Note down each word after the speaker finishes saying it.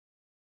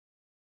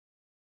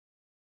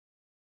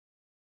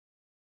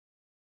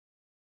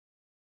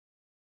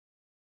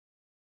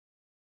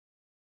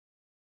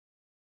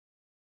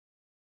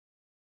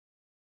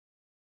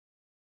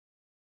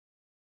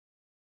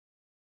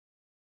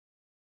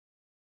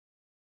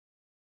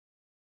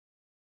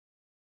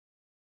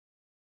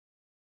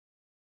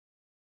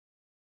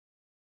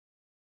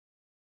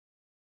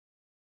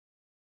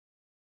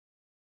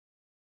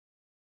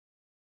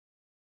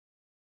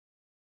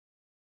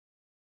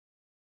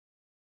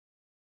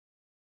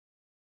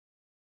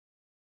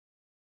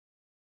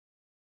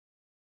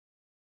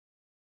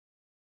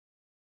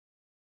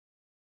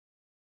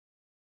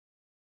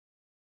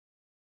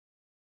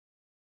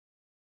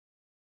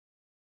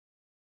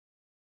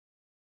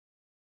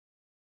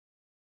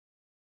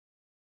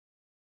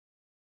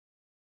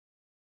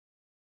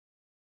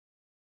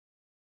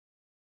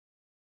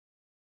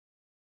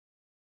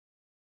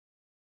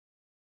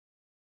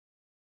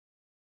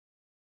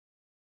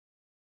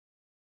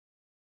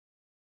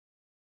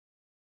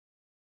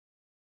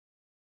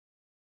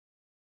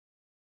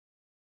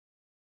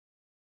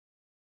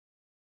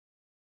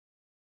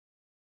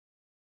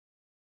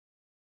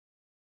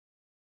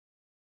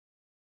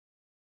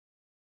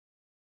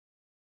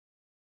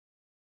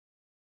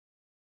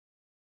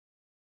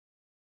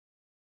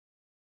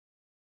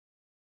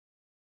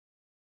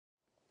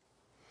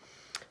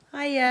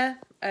Hiya.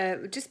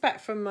 Just back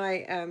from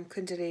my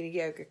Kundalini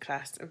yoga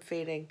class. I'm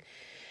feeling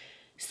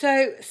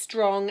so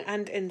strong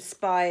and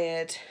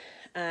inspired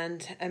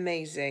and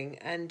amazing,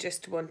 and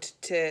just wanted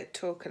to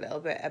talk a little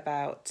bit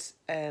about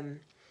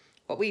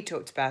what we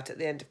talked about at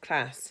the end of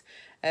class.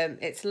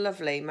 It's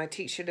lovely. My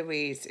teacher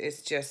Louise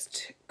is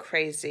just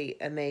crazy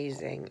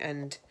amazing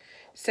and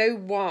so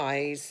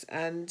wise,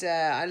 and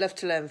I love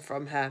to learn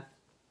from her.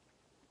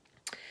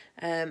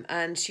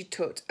 And she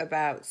talked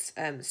about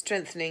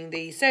strengthening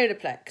the solar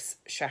plex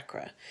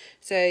chakra.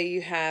 So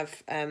you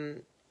have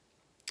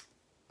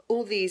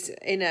all these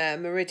inner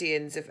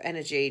meridians of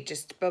energy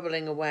just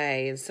bubbling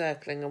away and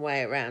circling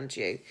away around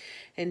you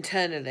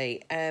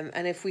internally.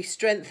 And if we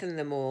strengthen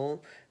them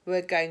all,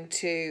 we're going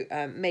to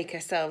make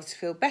ourselves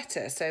feel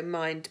better. So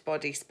mind,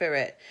 body,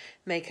 spirit,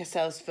 make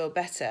ourselves feel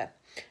better.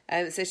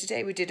 So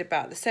today we did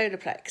about the solar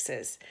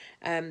plexus.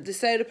 The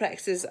solar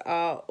plexus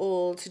are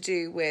all to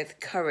do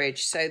with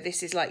courage. So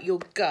this is like your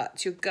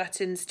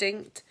gut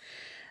instinct.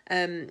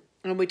 And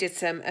we did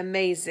some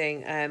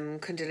amazing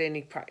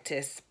Kundalini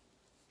practice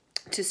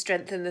to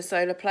strengthen the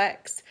solar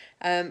plex.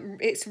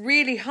 It's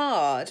really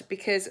hard,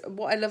 because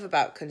what I love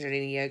about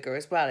Kundalini yoga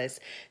as well is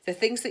the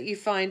things that you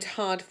find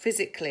hard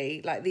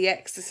physically, like the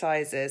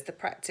exercises, the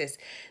practice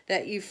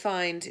that you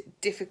find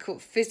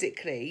difficult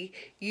physically,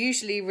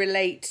 usually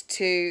relate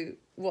to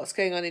what's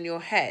going on in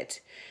your head.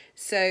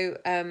 So,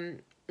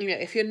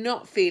 if you're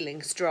not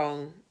feeling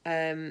strong,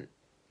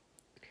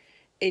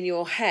 in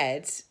your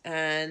head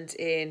and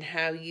in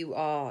how you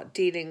are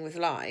dealing with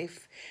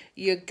life,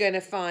 you're going to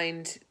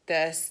find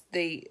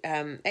the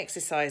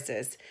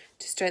exercises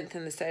to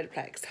strengthen the solar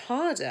plex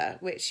harder,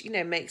 which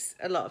makes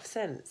a lot of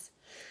sense.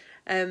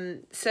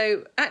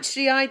 So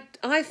actually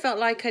I felt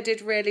like I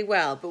did really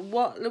well, but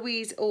what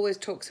Louise always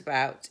talks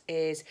about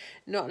is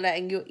not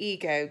letting your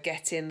ego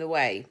get in the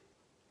way.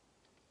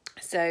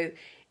 So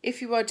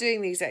if you are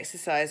doing these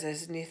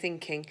exercises and you're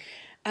thinking,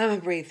 am I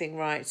breathing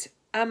right?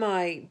 Am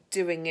I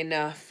doing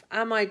enough?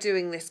 Am I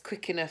doing this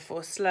quick enough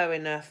or slow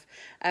enough?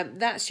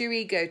 That's your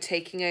ego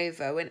taking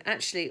over, when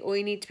actually all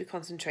you need to be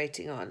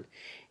concentrating on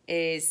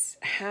is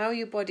how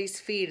your body's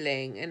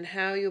feeling and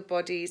how your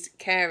body's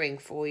caring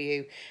for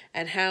you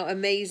and how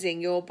amazing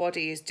your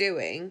body is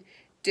doing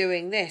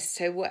this.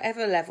 So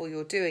whatever level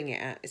you're doing it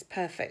at is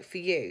perfect for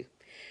you.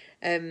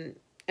 And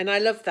I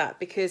love that,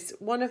 because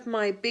one of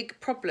my big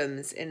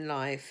problems in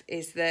life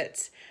is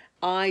that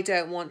I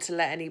don't want to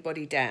let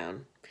anybody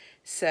down.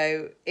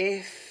 So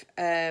if,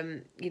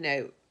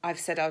 I've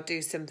said I'll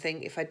do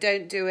something, if I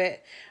don't do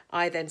it,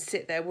 I then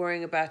sit there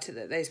worrying about it,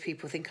 that those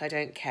people think I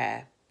don't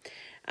care.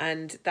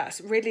 And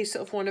that's really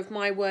sort of one of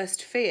my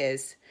worst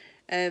fears.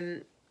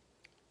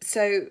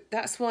 So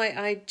that's why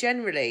I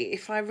generally,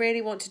 if I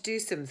really want to do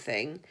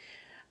something,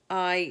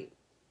 I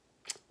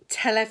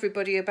tell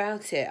everybody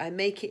about it. I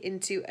make it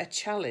into a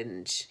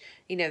challenge.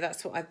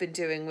 That's what I've been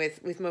doing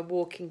with my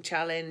walking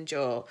challenge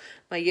or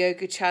my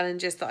yoga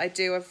challenges that I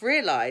do. I've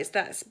realised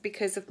that's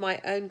because of my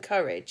own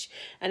courage,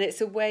 and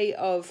it's a way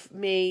of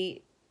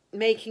me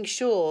making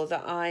sure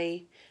that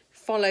I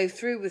follow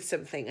through with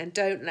something and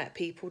don't let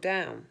people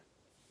down.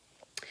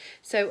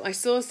 So I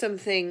saw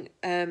something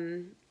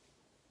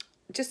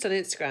just on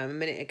Instagram a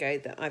minute ago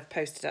that I've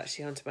posted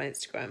actually onto my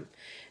Instagram,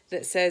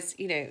 that says,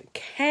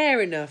 care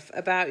enough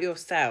about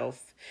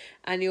yourself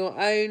and your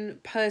own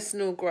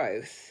personal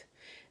growth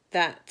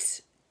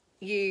that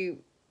you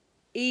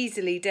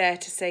easily dare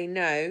to say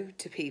no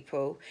to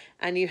people,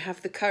 and you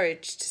have the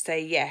courage to say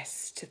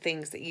yes to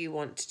things that you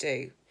want to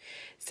do.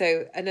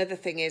 So another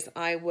thing is,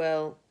 I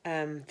will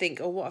think,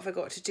 what have I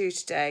got to do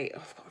today?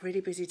 I've got a really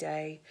busy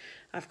day.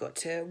 I've got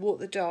to walk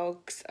the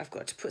dogs. I've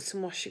got to put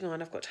some washing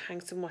on. I've got to hang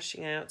some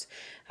washing out.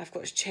 I've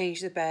got to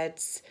change the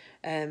beds.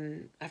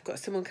 I've got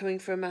someone coming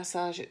for a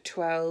massage at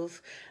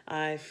 12.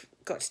 I've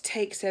got to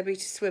take Sebby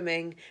to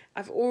swimming.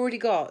 I've already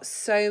got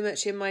so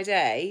much in my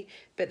day,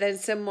 but then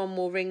someone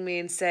will ring me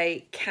and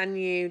say, can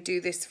you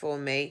do this for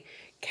me?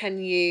 Can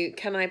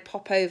I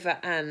pop over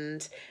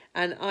and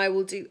I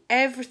will do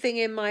everything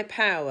in my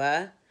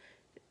power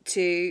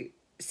to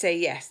say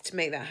yes, to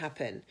make that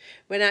happen.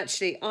 When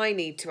actually I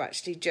need to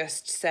actually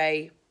just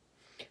say,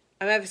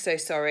 I'm ever so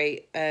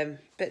sorry,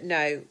 but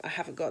no, I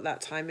haven't got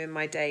that time in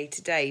my day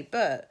today,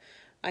 but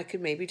I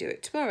could maybe do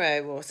it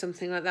tomorrow or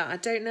something like that. I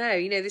don't know.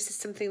 This is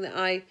something that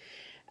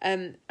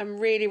I'm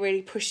really,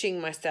 really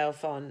pushing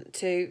myself on,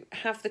 to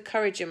have the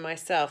courage in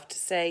myself to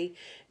say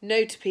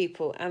no to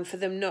people, and for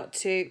them not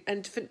to,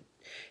 and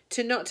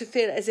to not to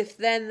feel as if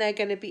then they're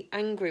going to be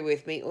angry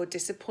with me or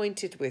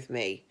disappointed with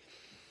me.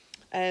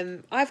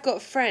 I've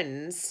got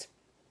friends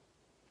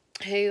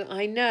who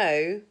I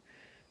know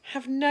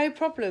have no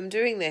problem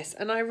doing this,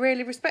 and I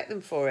really respect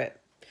them for it.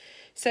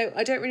 So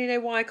I don't really know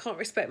why I can't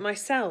respect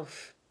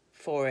myself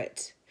for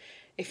it,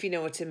 if you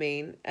know what I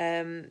mean.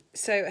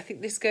 So I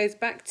think this goes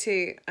back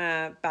to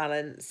our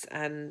balance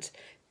and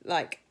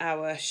like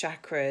our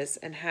chakras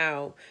and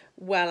how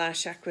well our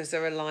chakras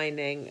are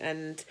aligning.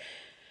 And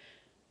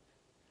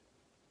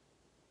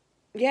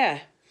yeah,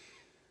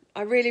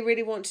 I really,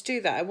 really want to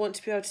do that. I want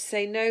to be able to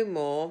say no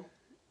more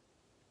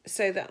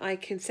so that I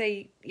can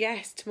say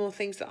yes to more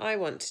things that I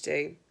want to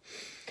do.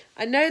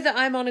 I know that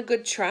I'm on a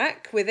good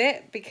track with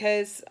it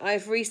because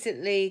I've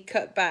recently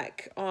cut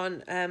back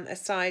on a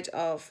side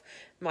of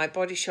my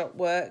body shop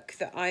work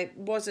that I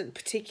wasn't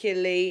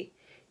particularly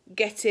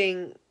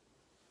getting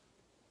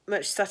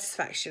much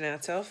satisfaction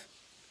out of.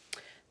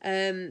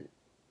 And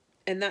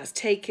that's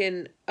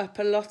taken up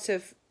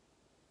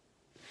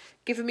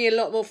given me a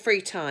lot more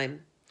free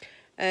time,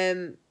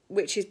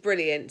 which is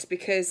brilliant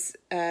because,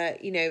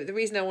 the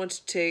reason I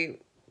wanted to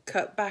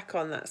cut back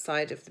on that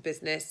side of the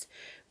business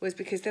was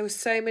because there were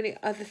so many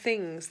other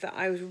things that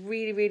I was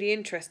really, really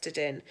interested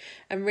in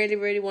and really,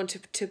 really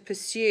wanted to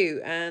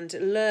pursue and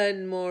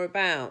learn more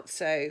about.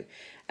 So,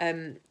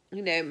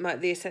 the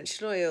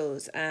essential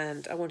oils,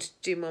 and I wanted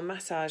to do more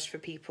massage for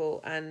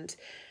people, and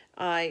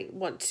I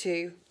want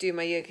to do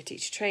my yoga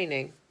teacher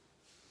training.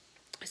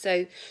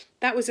 So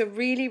that was a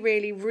really,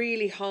 really,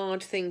 really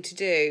hard thing to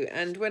do.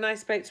 And when I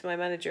spoke to my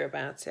manager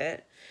about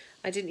it,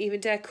 I didn't even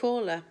dare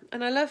call her.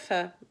 And I love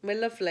her. We're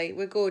lovely.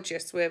 We're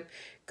gorgeous. We're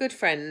good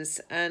friends.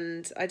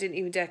 And I didn't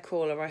even dare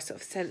call her. I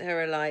sort of sent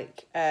her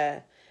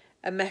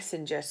a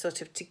messenger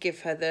sort of to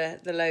give her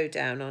the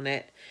lowdown on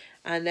it.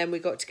 And then we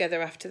got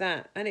together after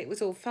that and it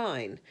was all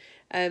fine.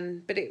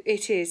 But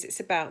it's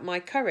about my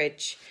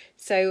courage.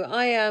 So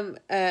I am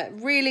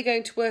really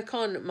going to work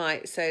on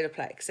my solar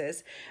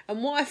plexus.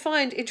 And what I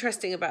find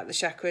interesting about the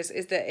chakras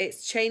is that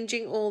it's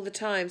changing all the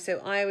time. So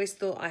I always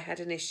thought I had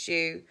an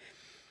issue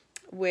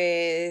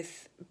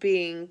with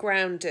being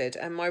grounded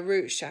and my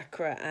root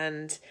chakra,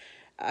 and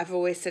I've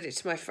always said it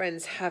to my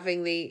friends,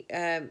 having the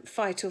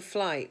fight or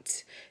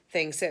flight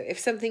thing. So if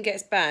something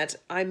gets bad,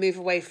 I move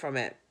away from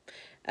it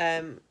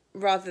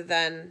rather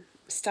than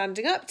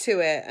standing up to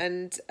it.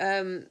 And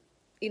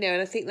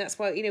and I think that's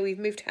why we've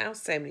moved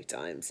house so many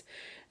times.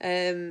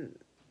 So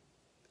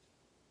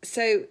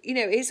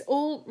it's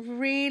all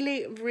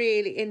really,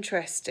 really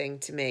interesting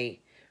to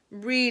me.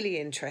 Really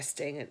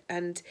interesting,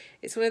 and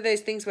it's one of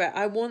those things where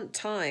I want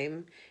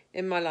time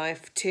in my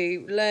life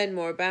to learn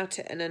more about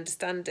it and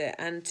understand it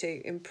and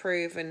to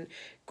improve and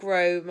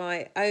grow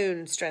my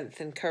own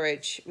strength and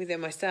courage within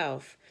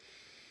myself.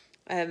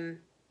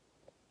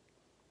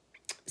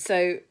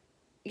 So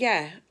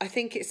yeah, I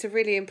think it's a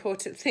really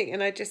important thing.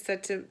 And I just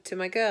said to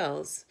my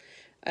girls,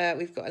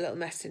 we've got a little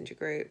messenger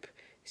group.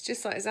 It's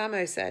just like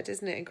Zamo said,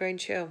 isn't it, in Grain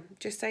Chill?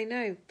 Just say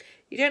no.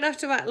 You don't have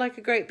to act like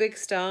a great big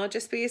star.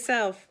 Just be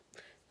yourself.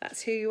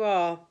 That's who you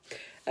are.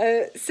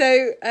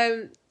 So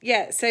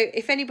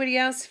if anybody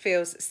else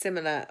feels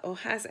similar or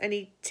has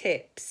any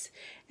tips,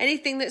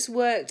 anything that's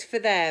worked for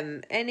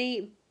them,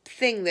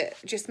 anything that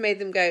just made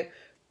them go,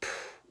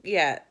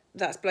 yeah,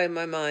 that's blown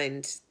my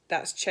mind,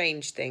 that's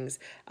changed things,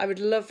 I would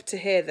love to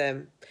hear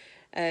them.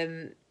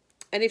 And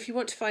if you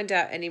want to find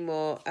out any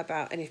more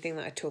about anything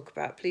that I talk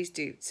about, please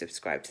do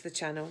subscribe to the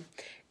channel.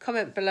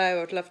 Comment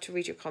below. I'd love to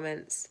read your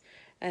comments.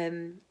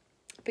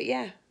 But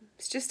yeah,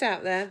 it's just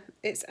out there.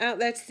 It's out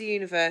there to the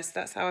universe.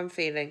 That's how I'm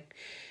feeling.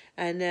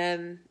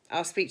 And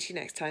I'll speak to you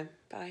next time.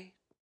 Bye.